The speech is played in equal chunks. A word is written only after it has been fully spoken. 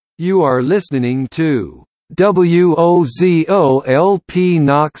You are listening to WOZO-LP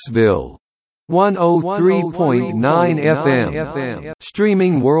Knoxville 103.9 FM,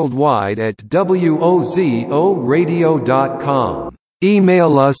 streaming worldwide at WOZORadio.com.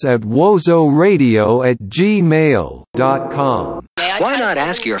 Email us at wozoradio@gmail.com. Why not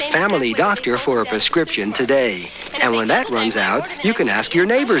ask your family doctor for a prescription today? And when that runs out, you can ask your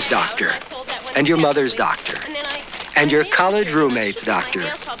neighbor's doctor, and your mother's doctor, and your college roommate's doctor,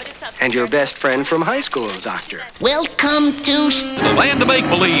 and your best friend from high school's doctor. Welcome to the land of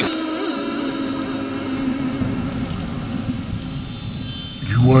make-believe.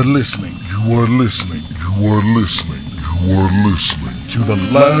 You are listening to the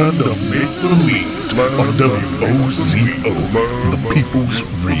land of make-believe on WOZO, the People's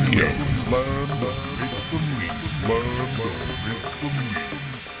Radio.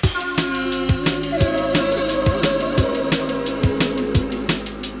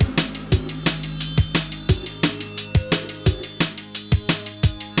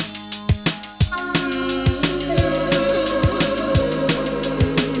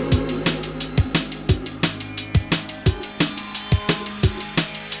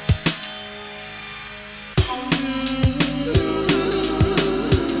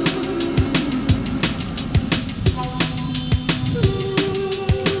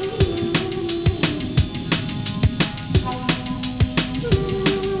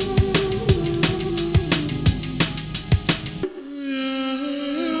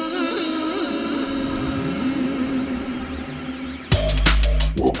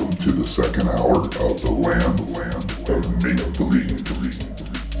 Welcome to the second hour of the land of make-believe.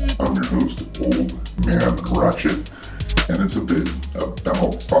 I'm your host, Old Man Ratchet, and it's been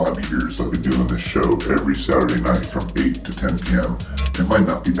about 5 years I've been doing this show every Saturday night from 8 to 10 p.m. It might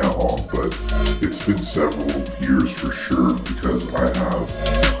not be that long, but it's been several years for sure because I have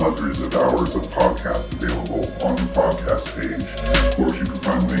hundreds of hours of podcasts available on the podcast page. Of course, you can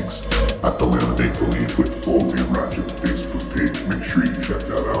find links at the Land of Make-Believe with Old Man Ratchet Facebook page. Make sure you check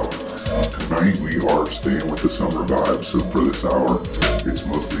that out. Tonight we are staying with the summer vibes, so for this hour, it's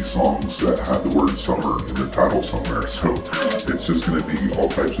mostly songs that have the word summer in the title somewhere, so it's just going to be all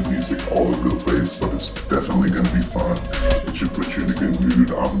types of music all over the place, but it's definitely going to be fun. It should put you in a good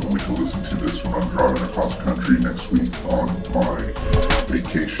mood. I'm going to listen to this when I'm driving across country next week on my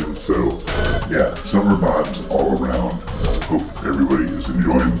vacation, so yeah, summer vibes all around. Hope everybody is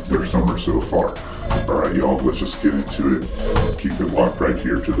enjoying their summer so far. Alright y'all, let's just get into it. Keep it locked right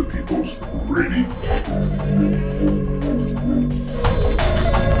here to the People's Radio.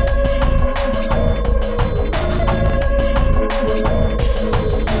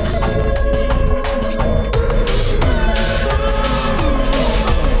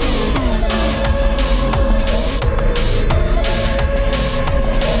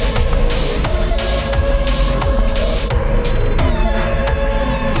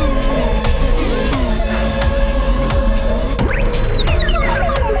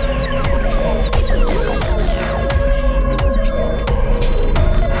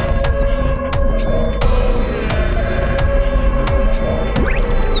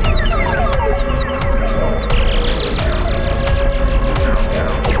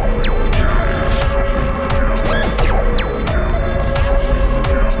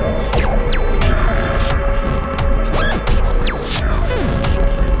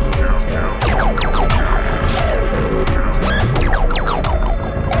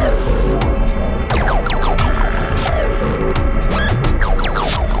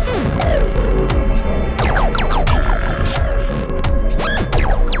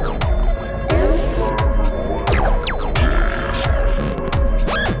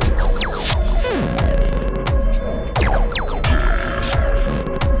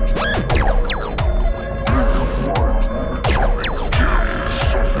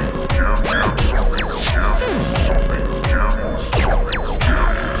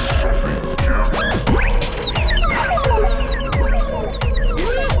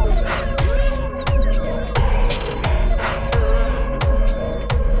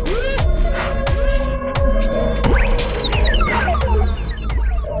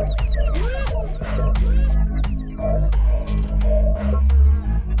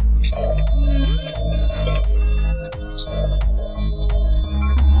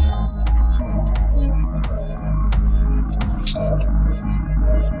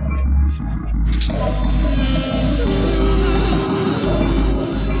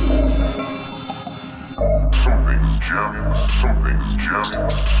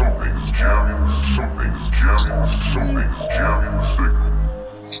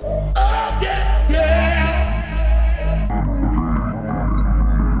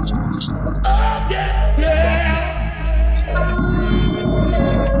 I'm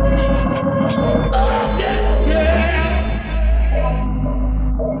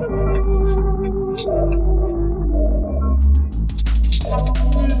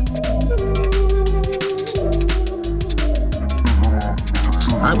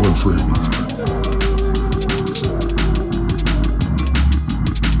Freeman.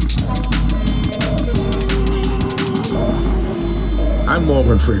 I'm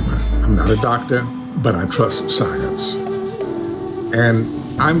Morgan Freeman. I'm not a doctor, but I trust science.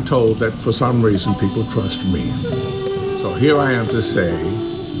 And I'm told that for some reason people trust me. So here I am to say,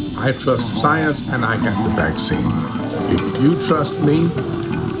 I trust science and I got the vaccine. If you trust me,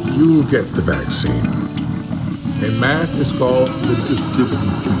 you'll get the vaccine. In math, it's called the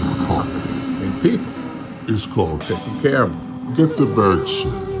distributing property. In people, it's called taking care of them. Get the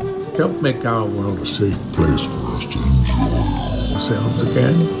vaccine. Help make our world a safe place for us to enjoy ourselves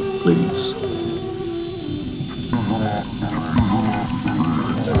again, please.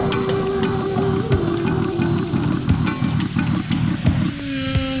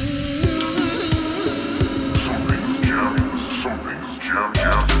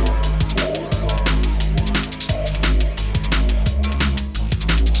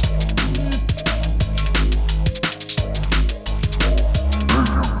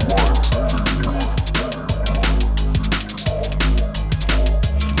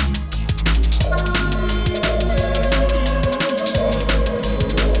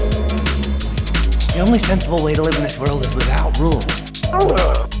 The only sensible way to live in this world is without rules.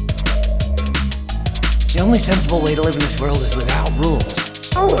 The only sensible way to live in this world is without rules.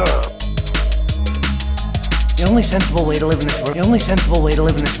 The only sensible way to live in this world. The only sensible way to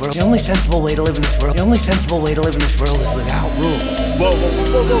live in this world. The only sensible way to live in this world. The only sensible way to live in this world is without rules. Whoa, whoa,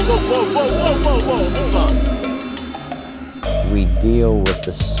 whoa, whoa, whoa, whoa, whoa, whoa, whoa, hold on. We deal with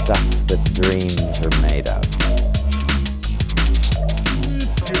the stuff that dreams are made of.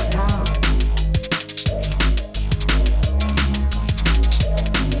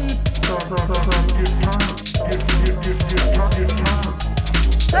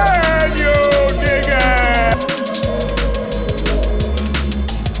 Can you dig it?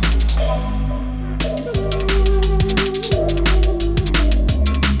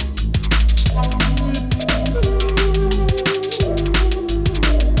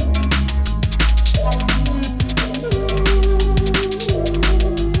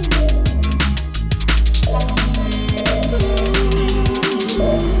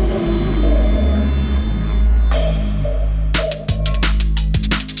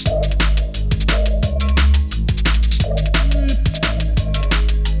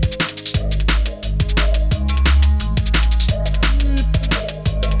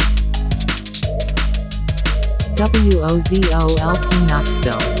 WOZO-LP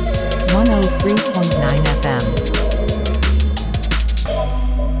Knoxville 103.9 FM.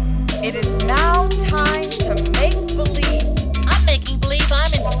 It is now time to make believe. I'm making believe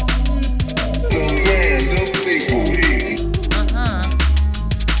I'm in The land of make-believe.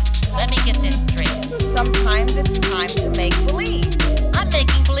 Let me get this straight. Sometimes it's time to make believe. I'm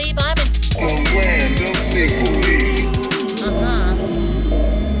making believe I'm in The land of make-believe.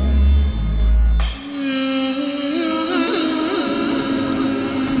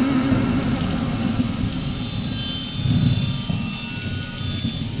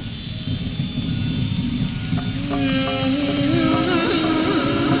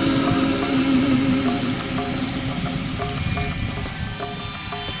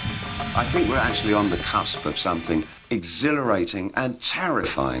 I think we're actually on the cusp of something exhilarating and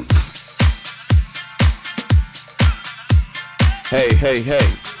terrifying. Hey, hey,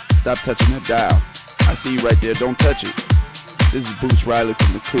 hey, stop touching that dial. I see you right there, don't touch it. This is Boots Riley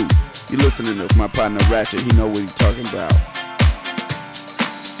from the Crew. You listening to my partner Ratchet, he know what he's talking about.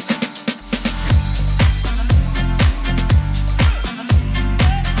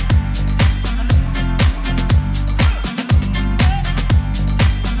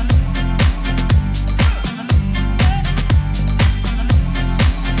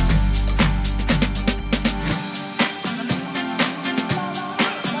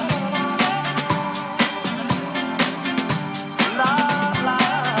 La la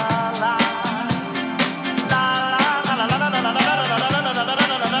la la la la la la la.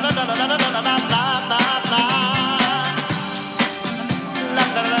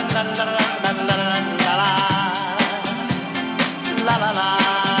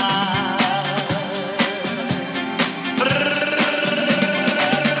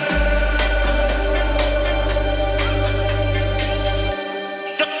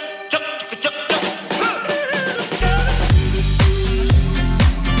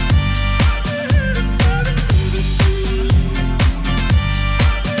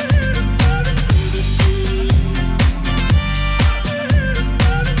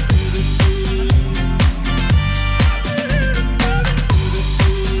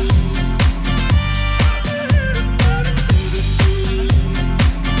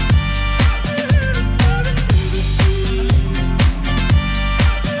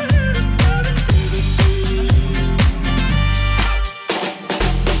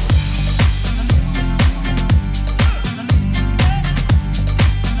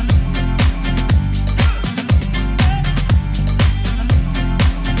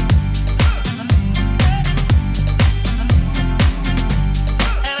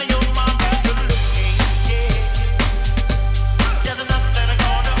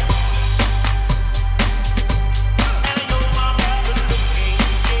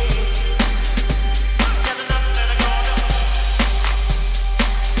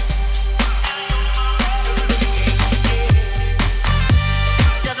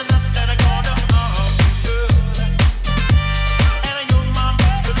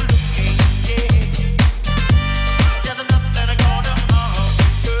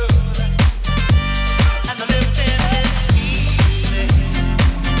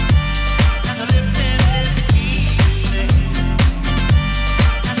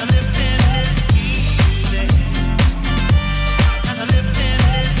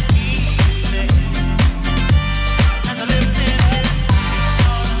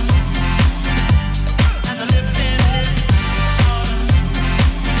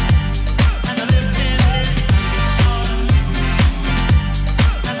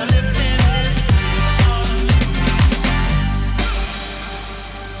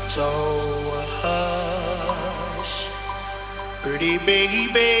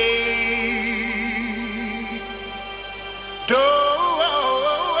 baby.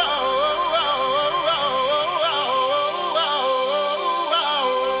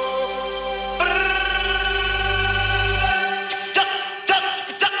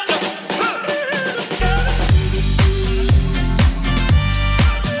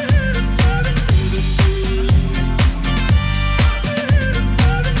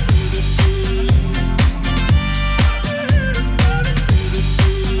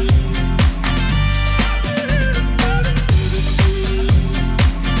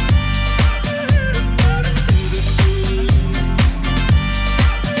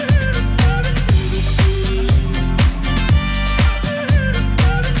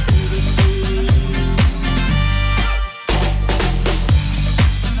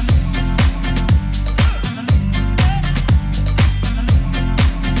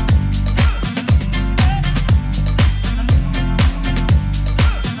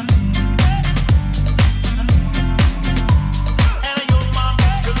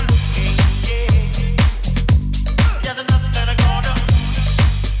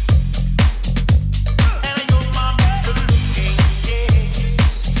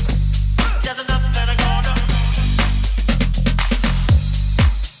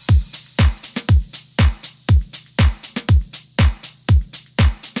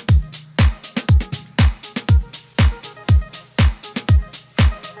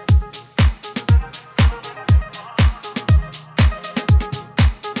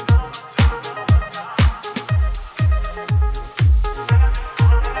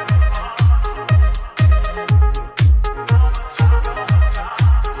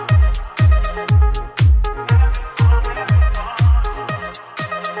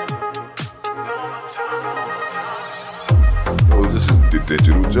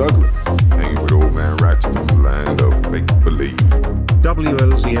 Digital juggler, hanging with Old Man Ratchet in the land of make-believe.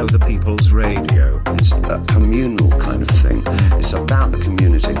 WOZO, the People's Radio. It's a communal kind of thing. It's about the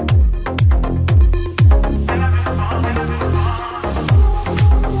community.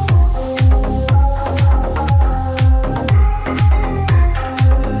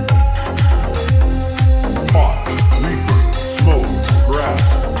 Pot, reefer, smoke, grass,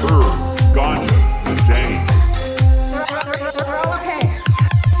 herb, ganja, and dang.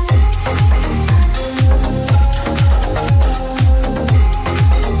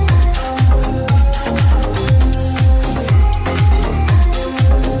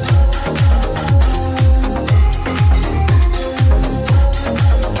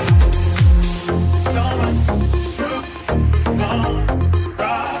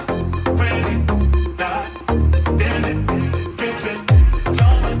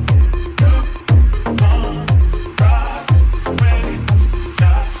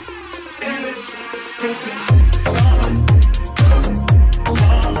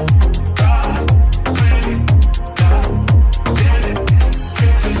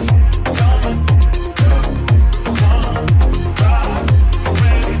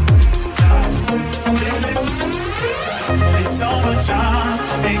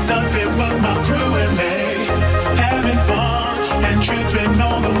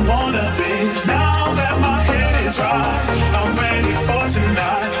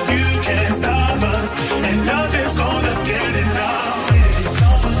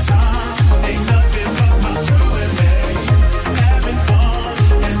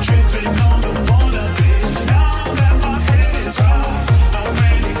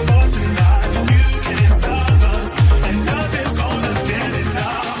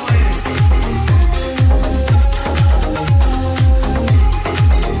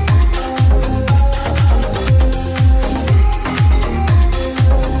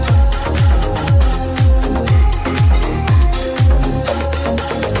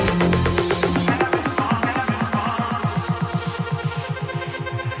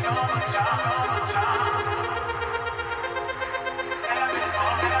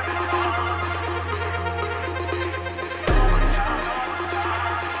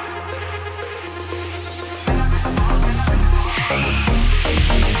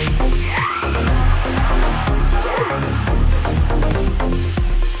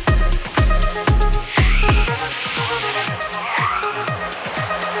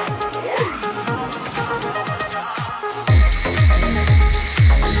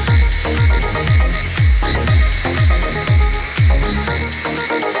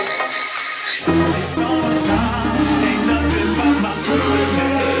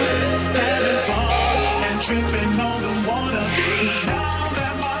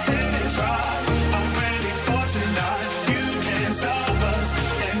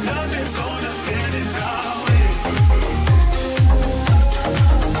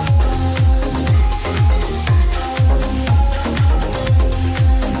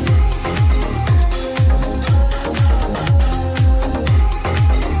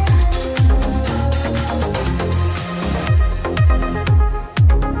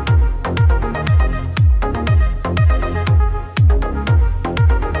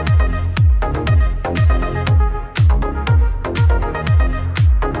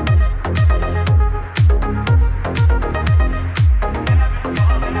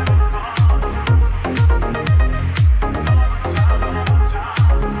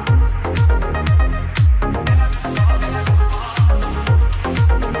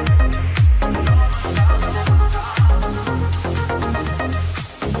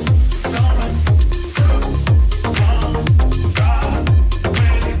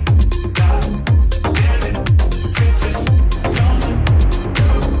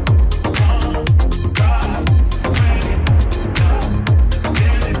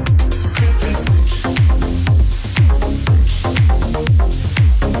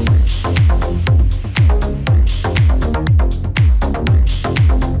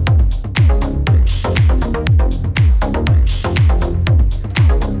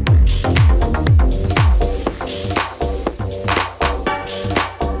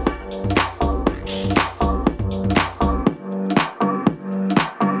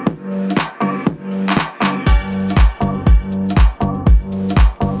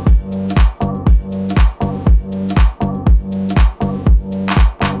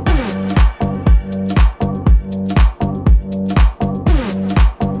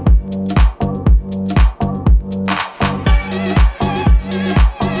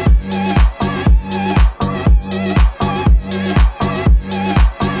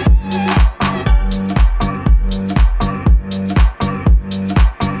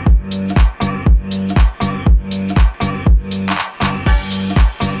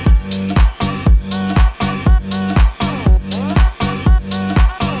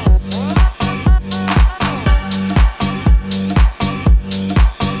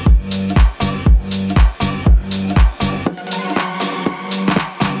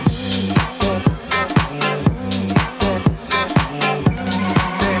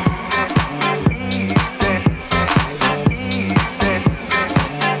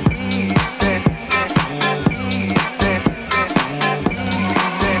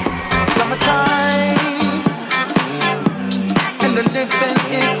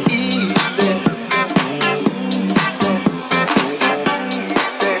 living is easy.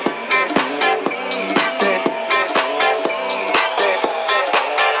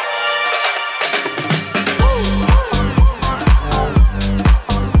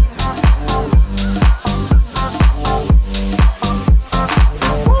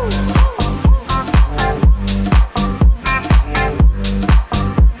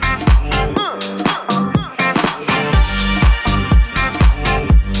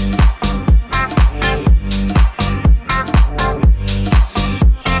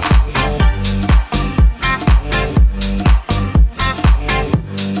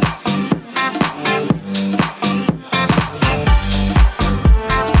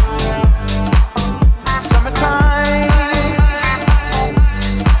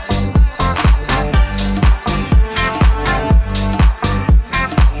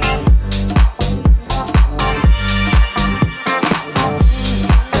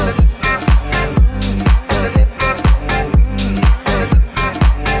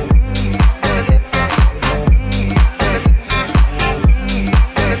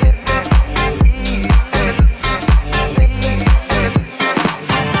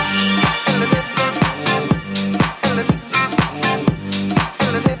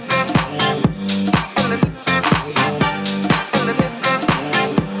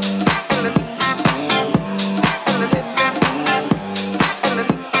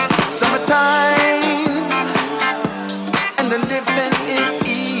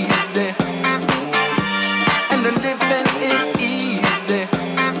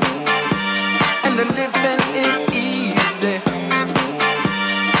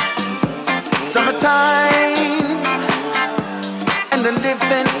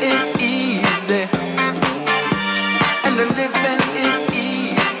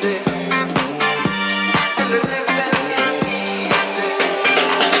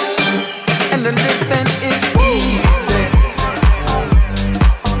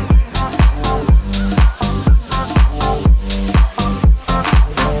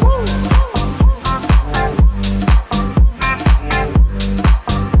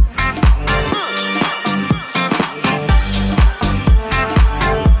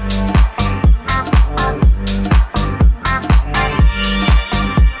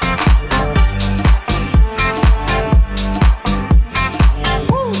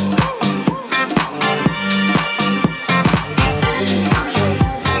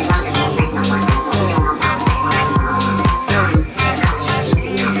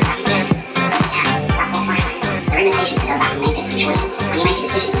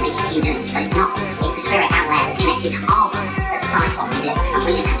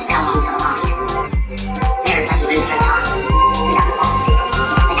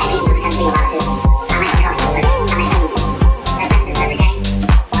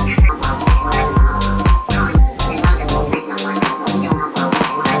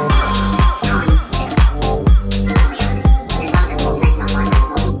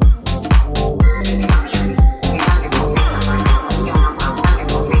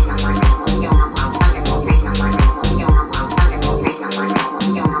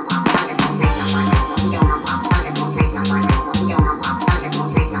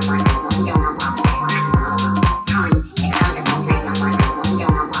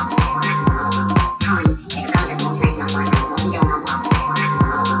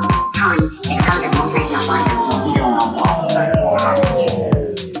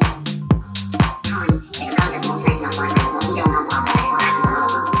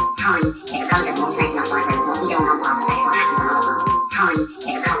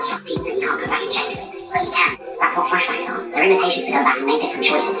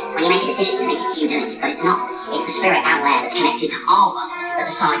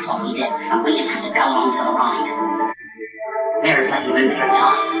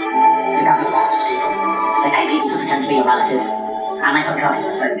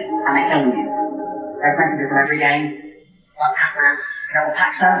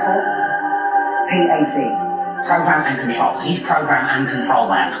 Program and control. He's program and control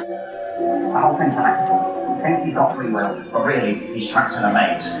land. The whole thing's electrical. You think you've got free will, but really he's trapped in a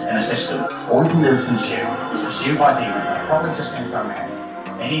maze, in a system. All he can do is consume. He's pursued by demons, and probably just been thrown ahead.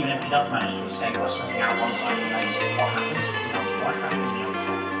 And even if he does manage to escape by swimming out one side of the maze, what happens? He comes right back in the other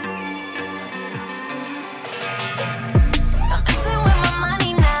side.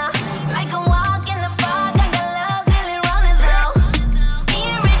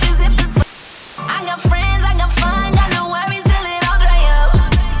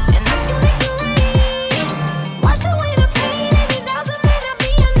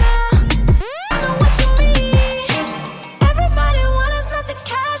 Everybody want is nothing.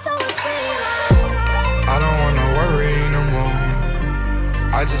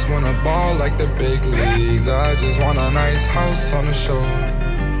 wanna ball like the big leagues. I just want a nice house on the shore.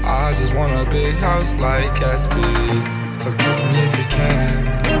 I just want a big house like Gatsby. So kiss me if you can.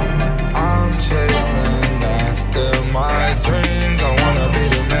 I'm chasing after my dreams. I wanna be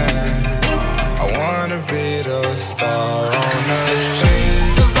the man. I wanna be the star on the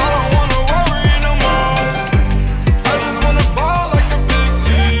scene. 'Cause I don't wanna worry no more. I just wanna ball like the big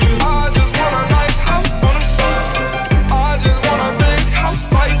league. I just want a nice house on the shore. I just want a big house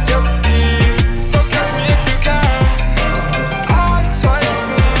like Gatsby. So catch me if you can. I'm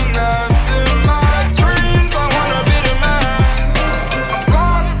chasing after my dreams. I wanna be the man. I'm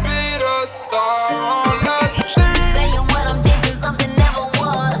gonna be the star on the scene. Tell you what, I'm chasing something never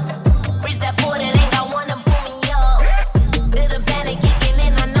was. Reach that point, it ain't got one to pull me up. Feel the panic kicking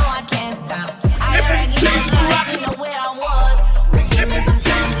in, I know I can't stop. I gotta get this life, you know where I was. Give me some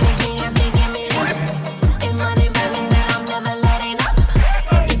time, make me happy, give me love. If money by me, then I'm never letting up.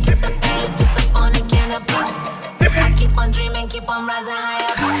 You keep the fame, keep the fun, and can't plus. I keep on dreaming, keep on rising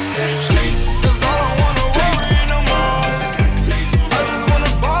higher. 'Cause I don't wanna worry no more. I just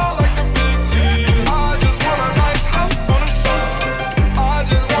wanna ball like the big league. I just want a nice house on the shore. I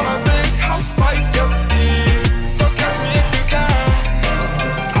just want a big house like Gatsby. So catch me if you can.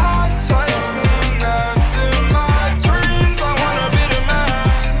 I'm chasing after my dreams. I wanna be the man.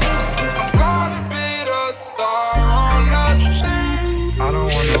 I'm gonna be the star on the scene. I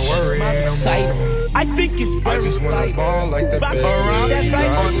don't wanna worry no more. I think it's I just wanna ball like the big league. That's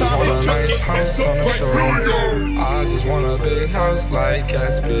right. I just want a nice house on the shore. I just want a big house like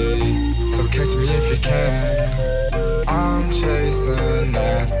Gatsby. So catch me if you can. I'm chasing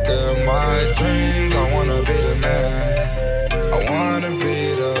after my dreams. I wanna be the man. I wanna be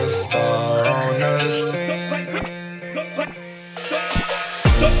the star on the scene.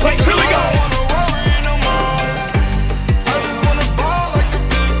 Here we go.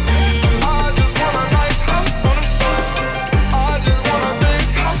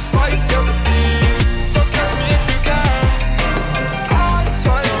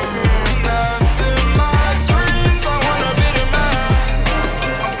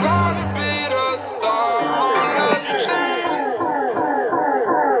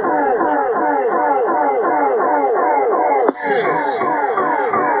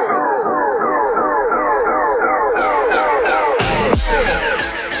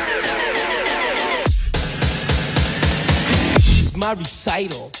 My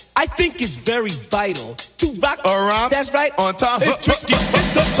recital, I think it's very vital to rock around. That's right, on time. It's tricky.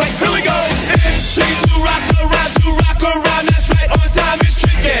 It's the play. Here we go. It's tricky to rock around. That's right, on time. It's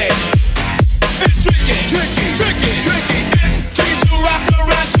tricky. It's tricky. Tricky. It's tricky to rock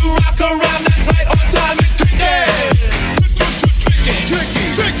around. That's right, on time. It's tricky.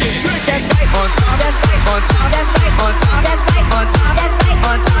 Tricky. That's right, on time. That's right, on time. That's right, on time. That's right, on time. That's right,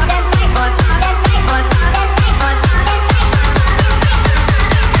 on time. That's right, on time. That's right, on time. That's right, on time.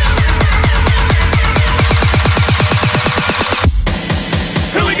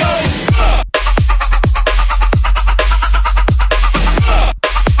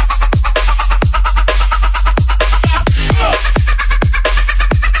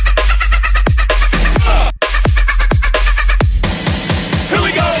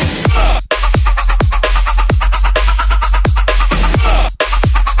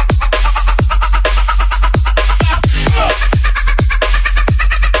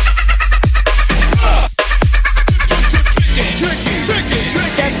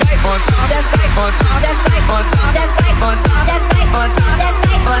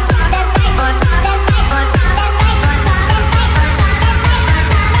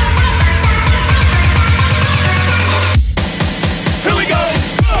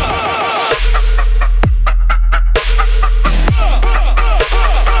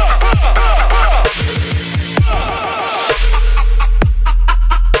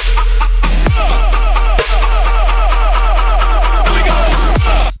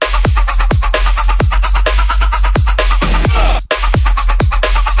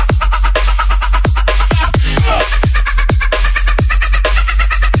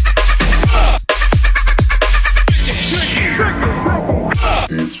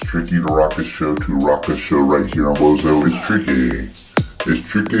 To rock a show right here on WOZO. It's tricky.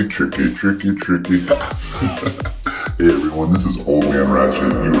 Hey everyone, this is Old Man Ratchet.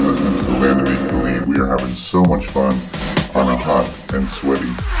 You are listening to the Land of Make Believe. We are having so much fun on a hot and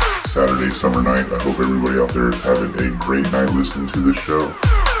sweaty Saturday summer night. I hope everybody out there is having a great night listening to this show.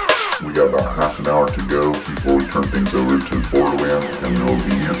 We got about half an hour to go before we turn things over to Borderland and No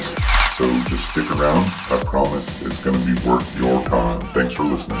Obedience. So just stick around. I promise it's going to be worth your time. Thanks for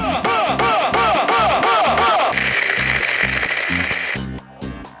listening.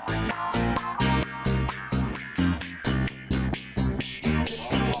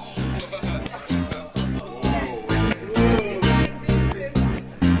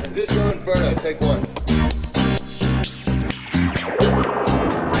 Take one.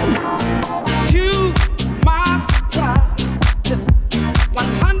 To my surprise, just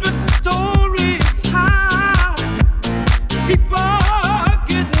 100 stories high. People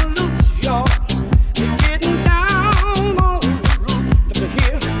getting loose, y'all. They're getting down on the roof. Look at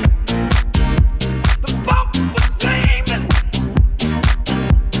here. The funk was flaming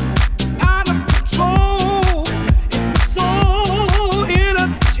out of control. It was so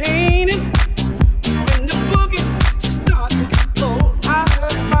entertaining.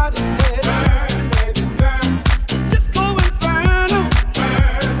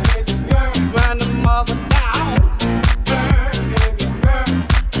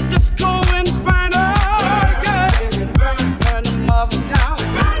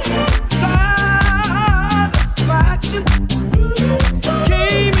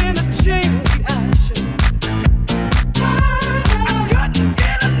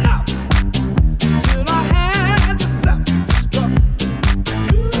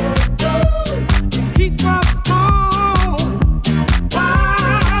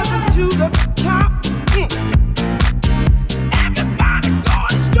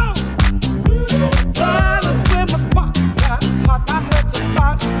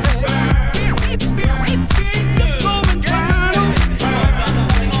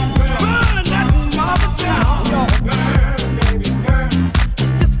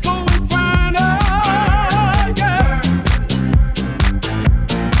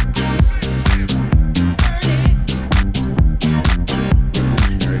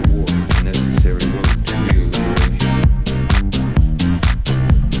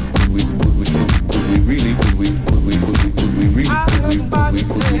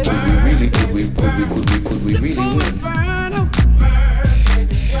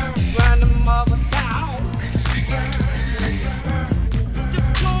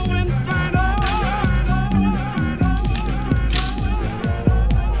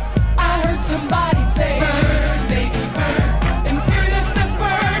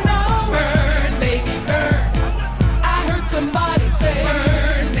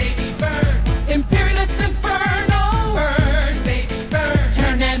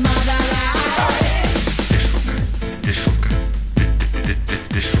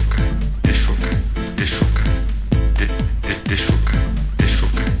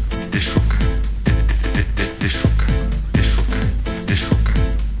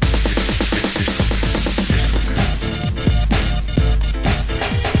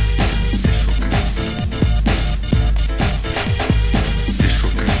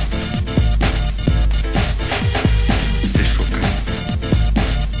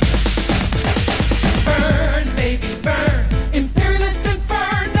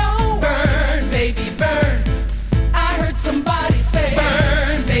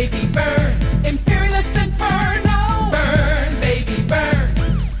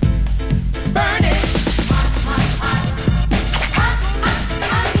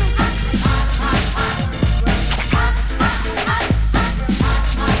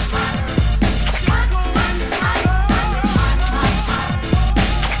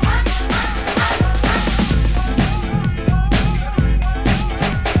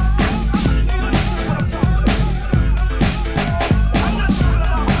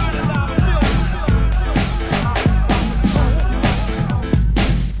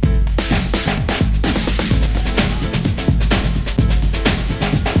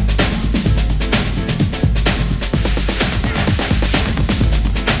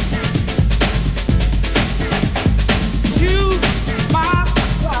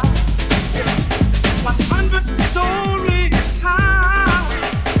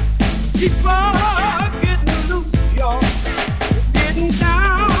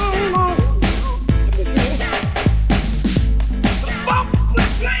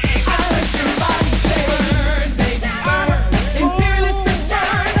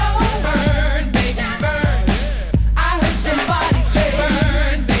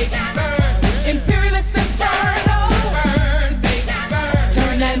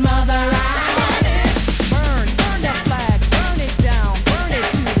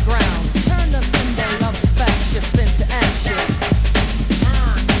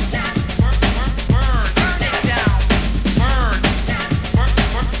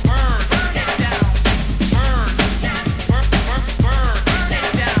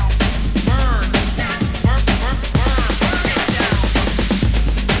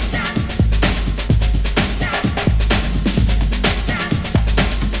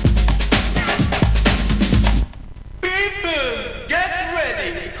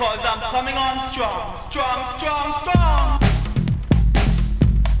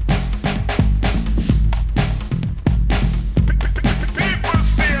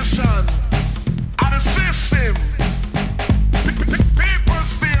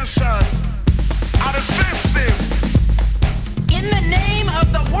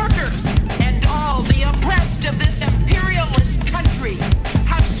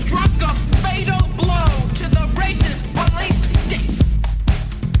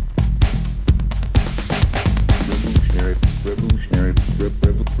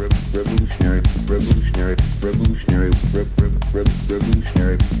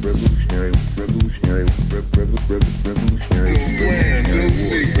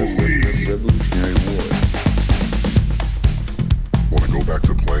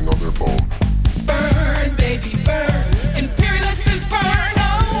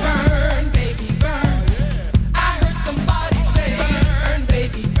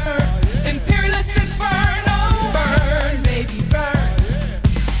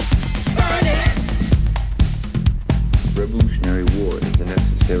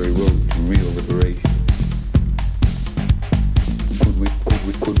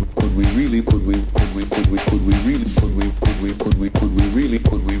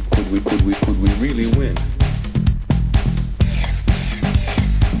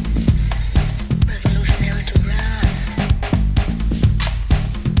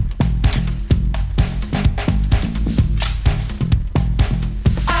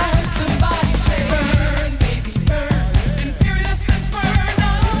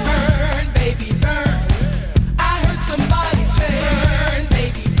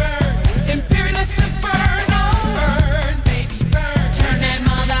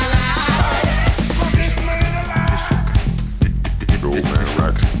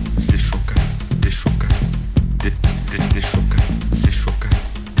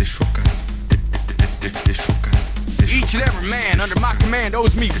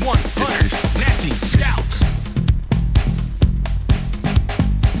 Owes me 100 Nazi scouts.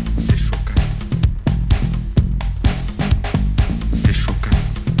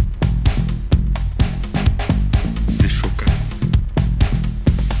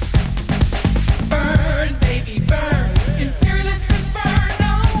 Burn, baby, burn. Imperialist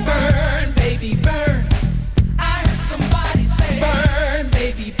inferno. Burn, baby, burn. I heard somebody say, burn,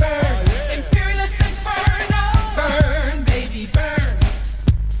 baby, burn. Imperialist inferno. Burn, baby, burn.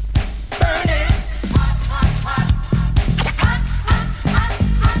 Burn it.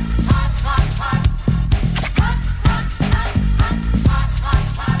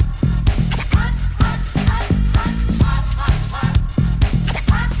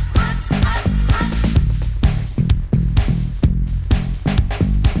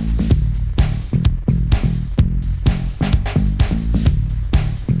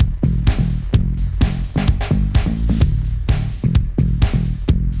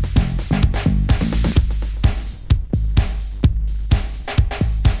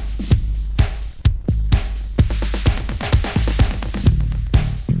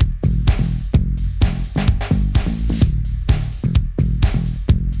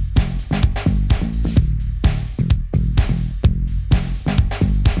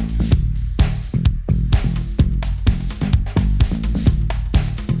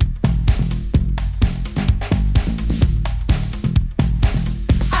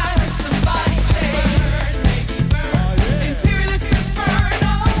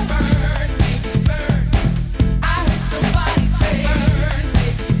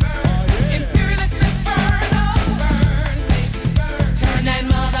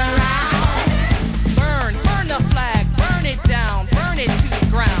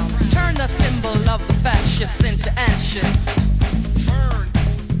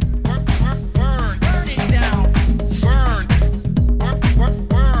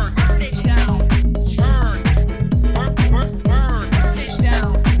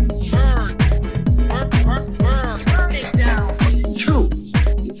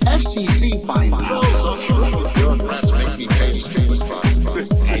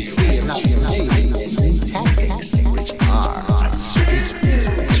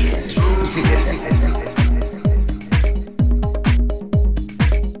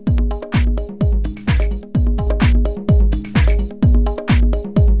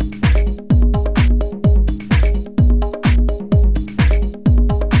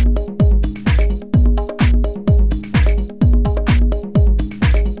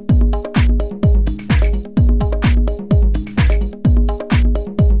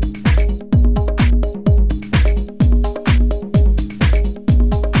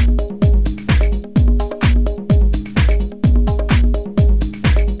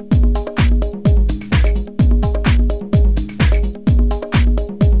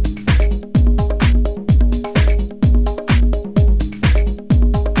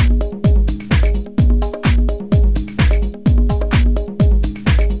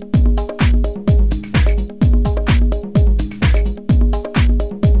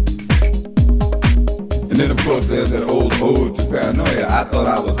 I thought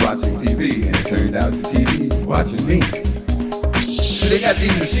I was watching TV, and it turned out the TV was watching me. So they got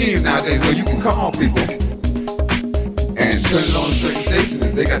these machines nowadays where you can call people and turn it on a certain station,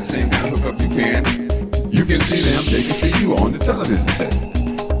 and they got the same kind of hookup you can. You can see them, they can see you on the television set.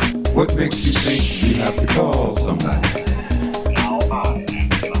 What makes you think you have to call somebody?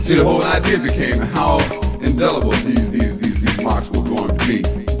 See, the whole idea became how indelible these marks were going to be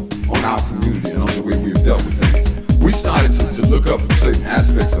on our community and on the way we've dealt with things. We started to look up certain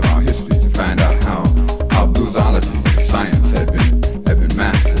aspects of our history to find out how bluesology, science had been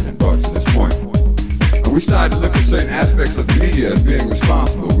mastered and brought to this point. And we started to look at certain aspects of the media as being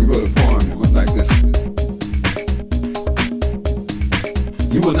responsible. We wrote a poem that went like this.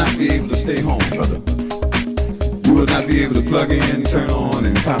 You will not be able to stay home, brother. You will not be able to plug in, turn on,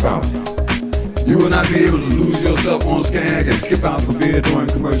 and pop out. You will not be able to lose yourself on Skag and skip out for beer during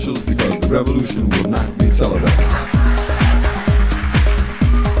commercials because the revolution will not be televised.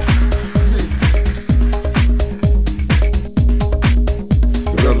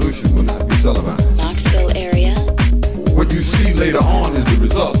 The revolution will not be televised. Knoxville area. What you see later on is the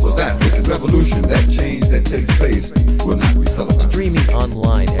results of that. With the revolution, that change that takes place will not be televised. Streaming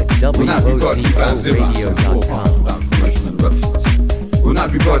online at WOZO-LP.com. Without commercial interruptions. Will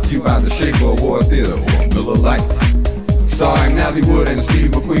not be brought to you by the Shaker War Theater or Miller Lite, starring Natalie Wood and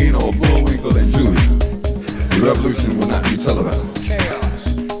Steve McQueen or Bullwinkle and Julia. The revolution will not be televised. Chaos.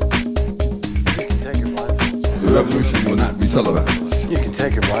 You can take your blindfolds off. The revolution will not be televised. You can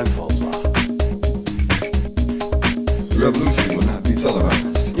take your blindfolds off. The revolution will not be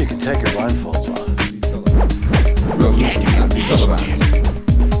televised. You can take your blindfolds off. The revolution will not be televised.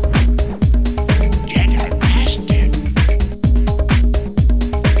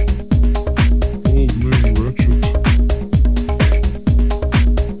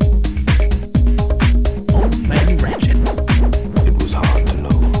 Old Man Ratchet. It was hard to know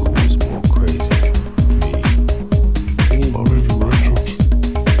who was more crazy, me or Randy Ratchet.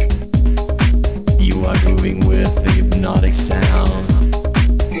 You are grooving with the hypnotic sound.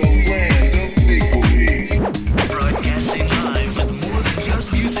 Broadcasting live with more than just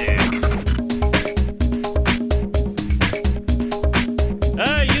music. I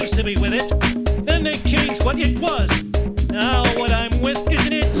used to be with it. Then they changed what it was. Now what I'm with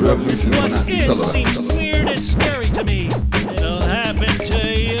isn't it? What's in seems weird and scary to me. It'll happen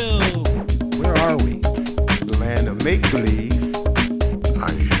to you. Where are we? The land of make-believe.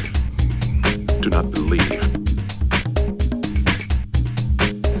 I do not believe.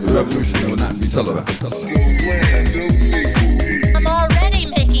 The revolution will not be televised. I'm already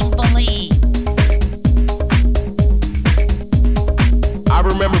making believe. I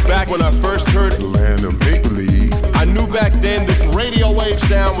remember back when I first heard The land of make-believe. I knew back then this radio wave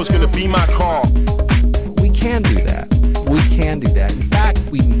sound was gonna be my call. We can do that. We can do that. In fact,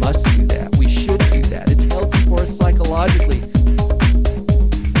 we must do that. We should do that. It's healthy for us psychologically.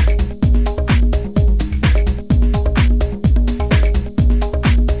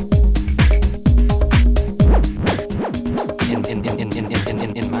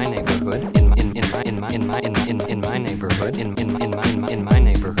 In my neighborhood, in my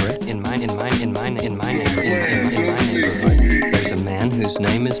neighborhood, in my neighborhood, there's a man whose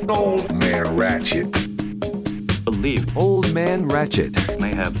name is Old Man Ratchet. Believed Old Man Ratchet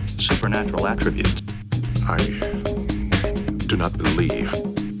may have supernatural attributes. I do not believe.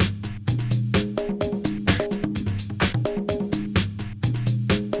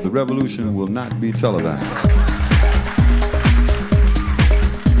 The revolution will not be televised.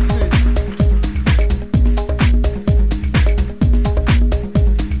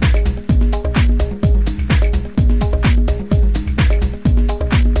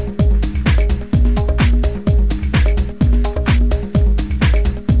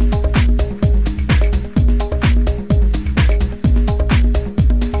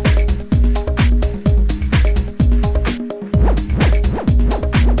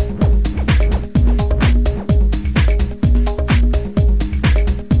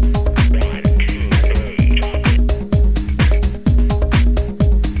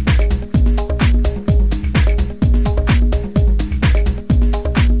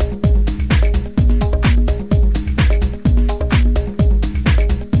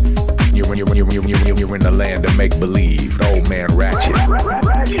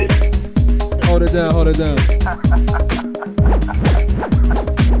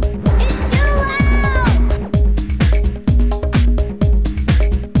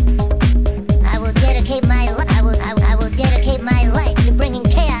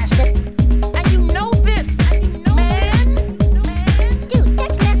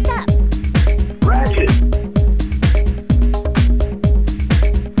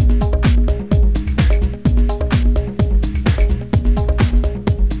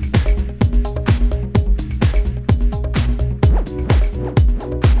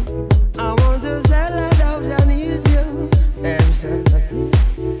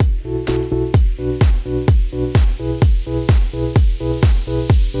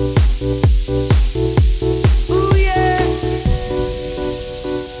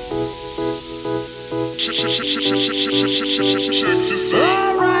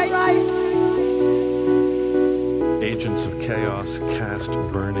 Agents of chaos cast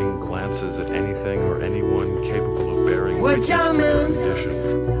burning glances at anything or anyone capable of bearing witness to their condition.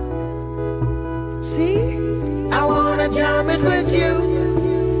 See, I wanna jam it with you.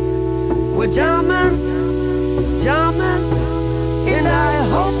 We're jamming, and I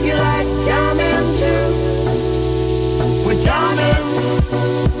hope you like jamming too. We're jamming.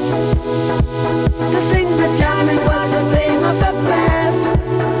 To think that jamming was a thing of the past.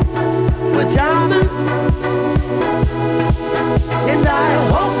 We're jamming, and I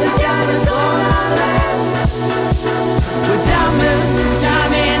hope this jam is gonna last. We're jamming,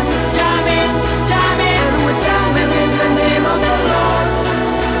 and we're jamming in the name of the Lord.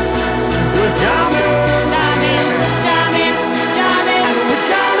 We're jamming, and we're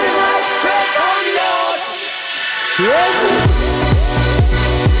jamming right straight from Lord.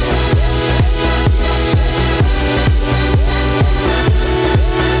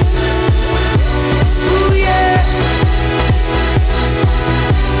 Ooh yeah.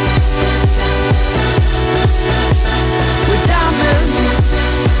 We're jamming.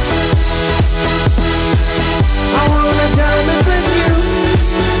 I wanna jam it with you.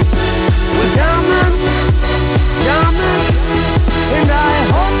 We're jamming, and I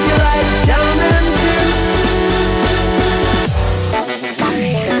hope you like jamming too.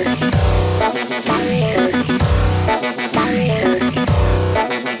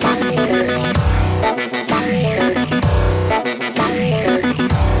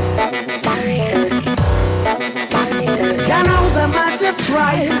 Channels I might have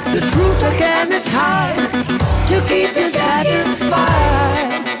tried, the truth again is high, to keep you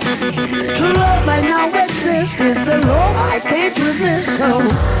satisfied. True love I now exist is the love I can't resist, so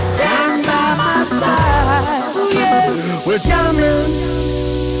jam by my side. Ooh, yeah. We're jamming.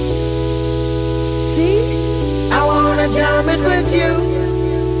 See, I wanna jam it with you.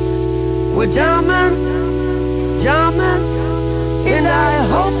 We're jamming, and I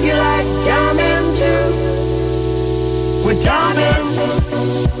hope you like jamming too. We're jamming.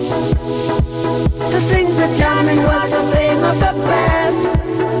 To think that jamming was a thing of the past.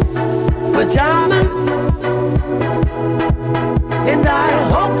 We're jamming, and I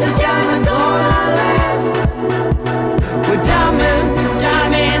hope this jam is gonna last. We're jamming,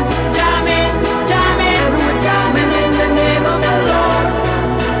 and we're jamming in the name of the Lord.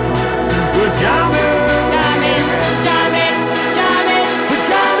 We're jamming, we're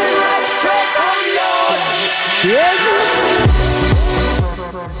jamming right straight from Lord. Yeah.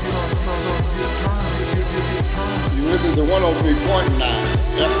 You listen to 103.9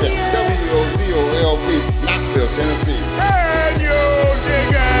 FM WOZO-LP, Knoxville, Tennessee. And you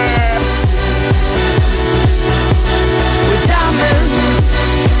dig it! We're jamming.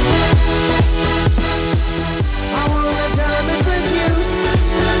 I wanna jam it with you.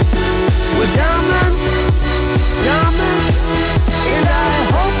 We're jamming, and I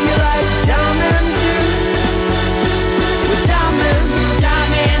hope you like jamming too. We're jamming,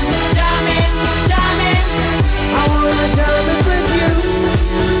 I wanna jam it with you.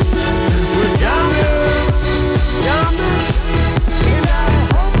 We're jamming, and I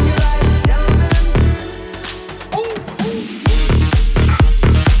hope you like jamming.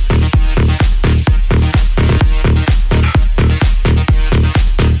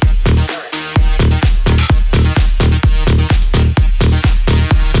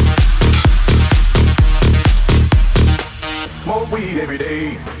 Smoke weed every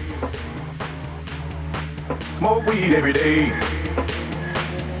day. Smoke weed every day.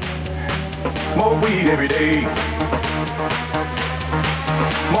 Smoke weed every day.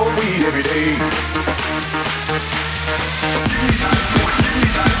 Smoke weed every day.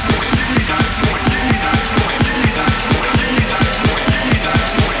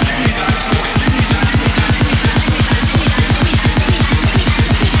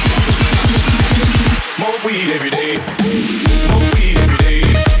 Smoke weed every day. Smoke weed every day. Smoke weed every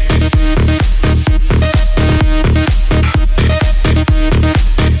day.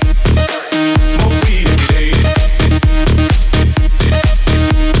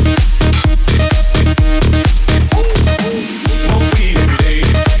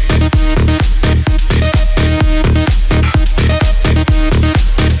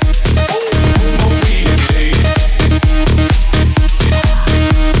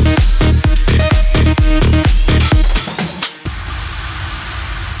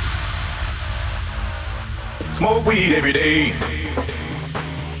 Smoke weed every day. Smoke weed every day.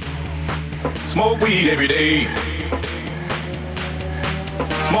 Smoke weed every day.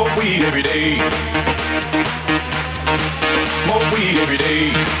 Smoke weed every day. Smoke weed every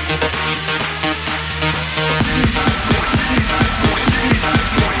day.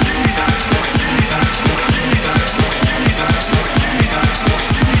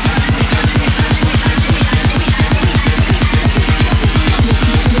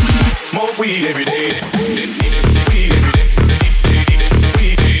 weed every day.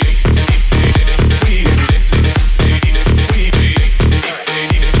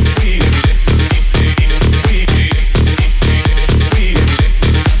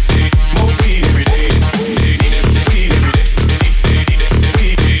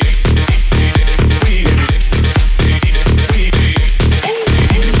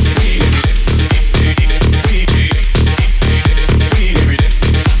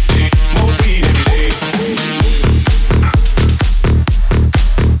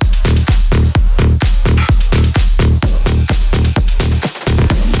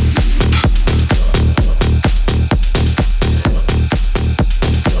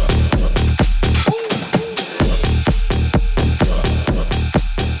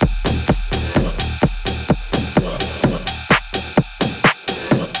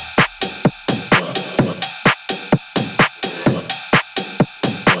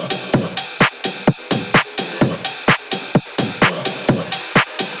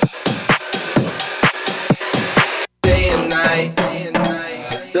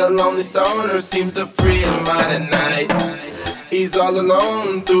 Stoner seems to free his mind at night. He's all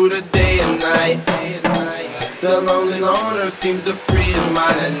alone through the day and night. The lonely loner seems to free his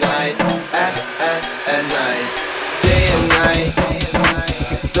mind at night. At night, day and night.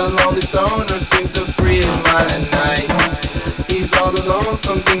 The lonely stoner seems to free his mind at night. He's all alone,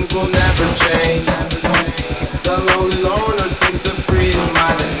 some things will never change. The lonely loner seems to free his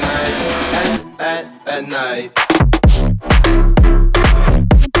mind at night. At night.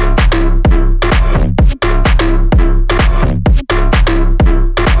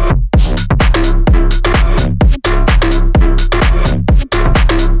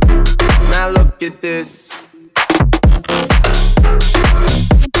 Get this.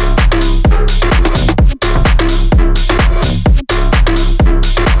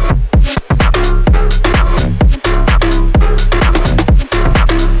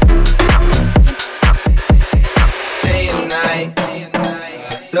 Day and night.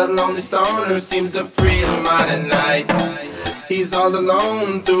 The lonely stoner seems to free his mind at night. He's all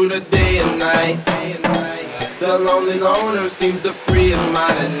alone through the day and night. The lonely loner seems to free his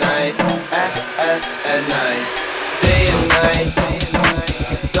mind at night. At night, day and night.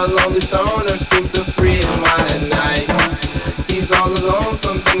 The lonely stoner seems to free his mind at night. He's all alone,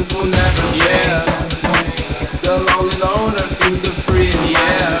 some things will never change. The lonely loner seems to free his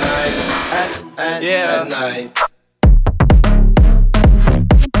mind at night.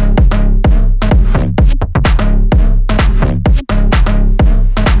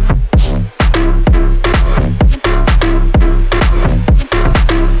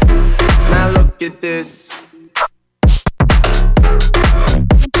 Get this.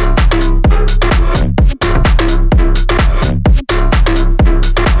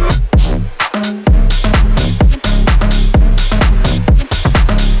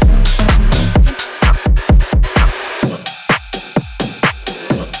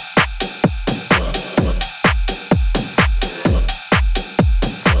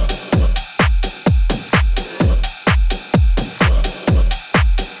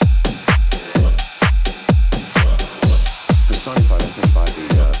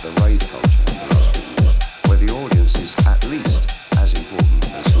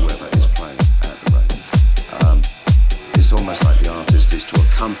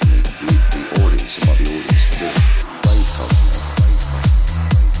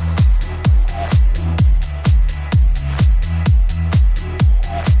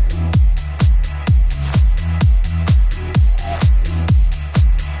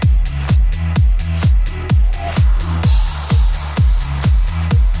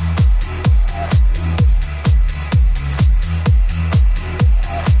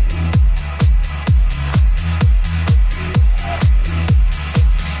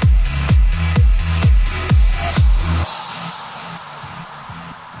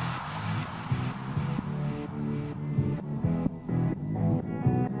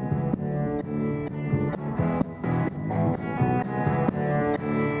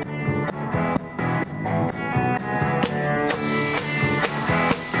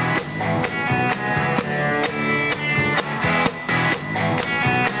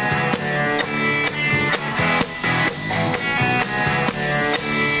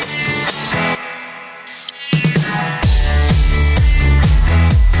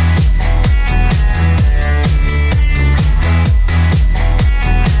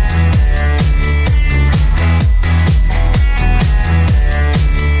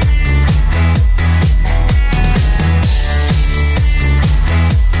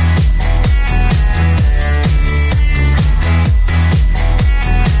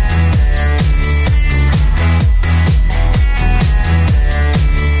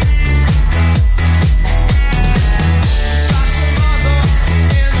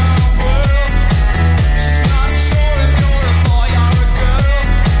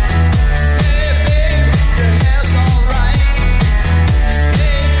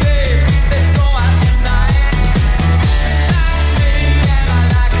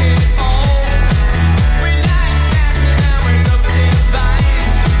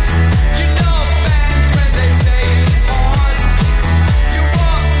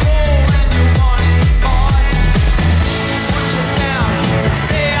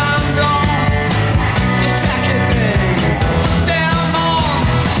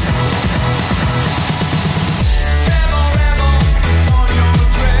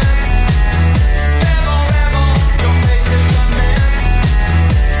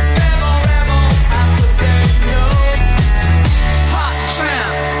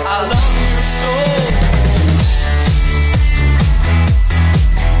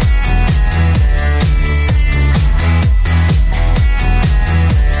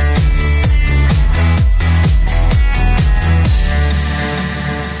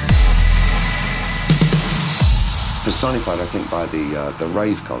 personified, I think, by the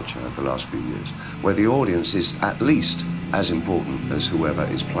rave culture of the last few years, where the audience is at least as important as whoever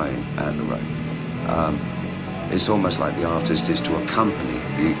is playing at the rave. It's almost like the artist is to accompany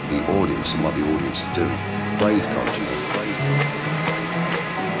the audience and what the audience is doing. Rave culture.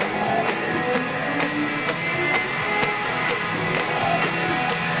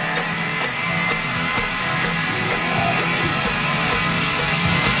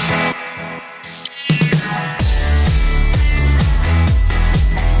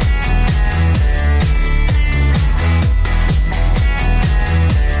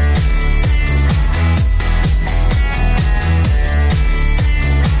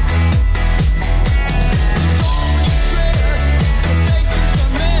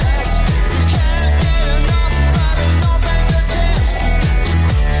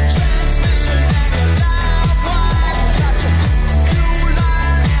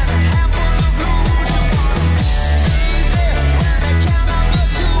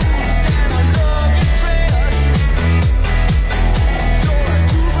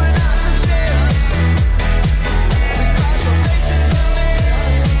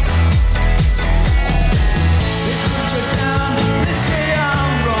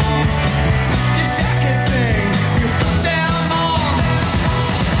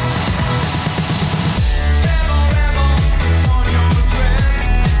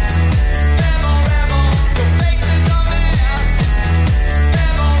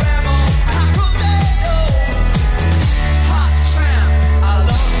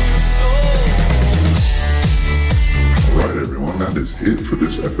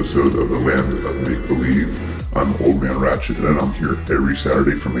 Episode of the Land of Make Believe. I'm Old Man Ratchet and I'm here every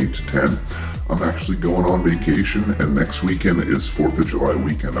Saturday from 8 to 10. I'm actually going on vacation and next weekend is 4th of July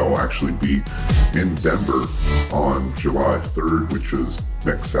weekend. I'll actually be in Denver on July 3rd, which is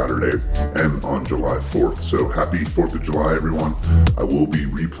next Saturday, and on July 4th. So happy 4th of July, everyone. I will be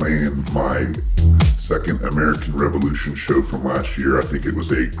replaying my second American Revolution show from last year. I think it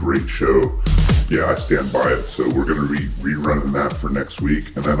was a great show. Yeah, I stand by it. So we're going to be rerunning that for next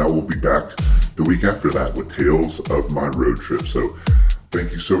week. And then I will be back the week after that with Tales of My Road Trip. So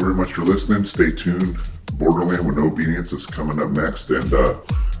thank you so very much for listening. Stay tuned. Borderland with No Obedience is coming up next. And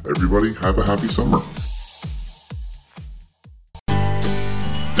everybody, have a happy summer.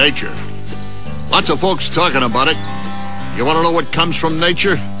 Nature. Lots of folks talking about it. You want to know what comes from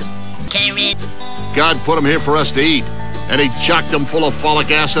nature? Carrot. God put them here for us to eat. And he chocked them full of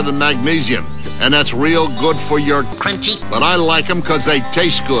folic acid and magnesium. And that's real good for your crunchy. But I like them because they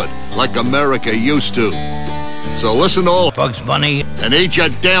taste good, like America used to. So listen to all Bugs Bunny and eat your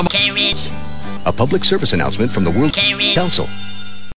damn carrots. A public service announcement from the World Carrot. Council.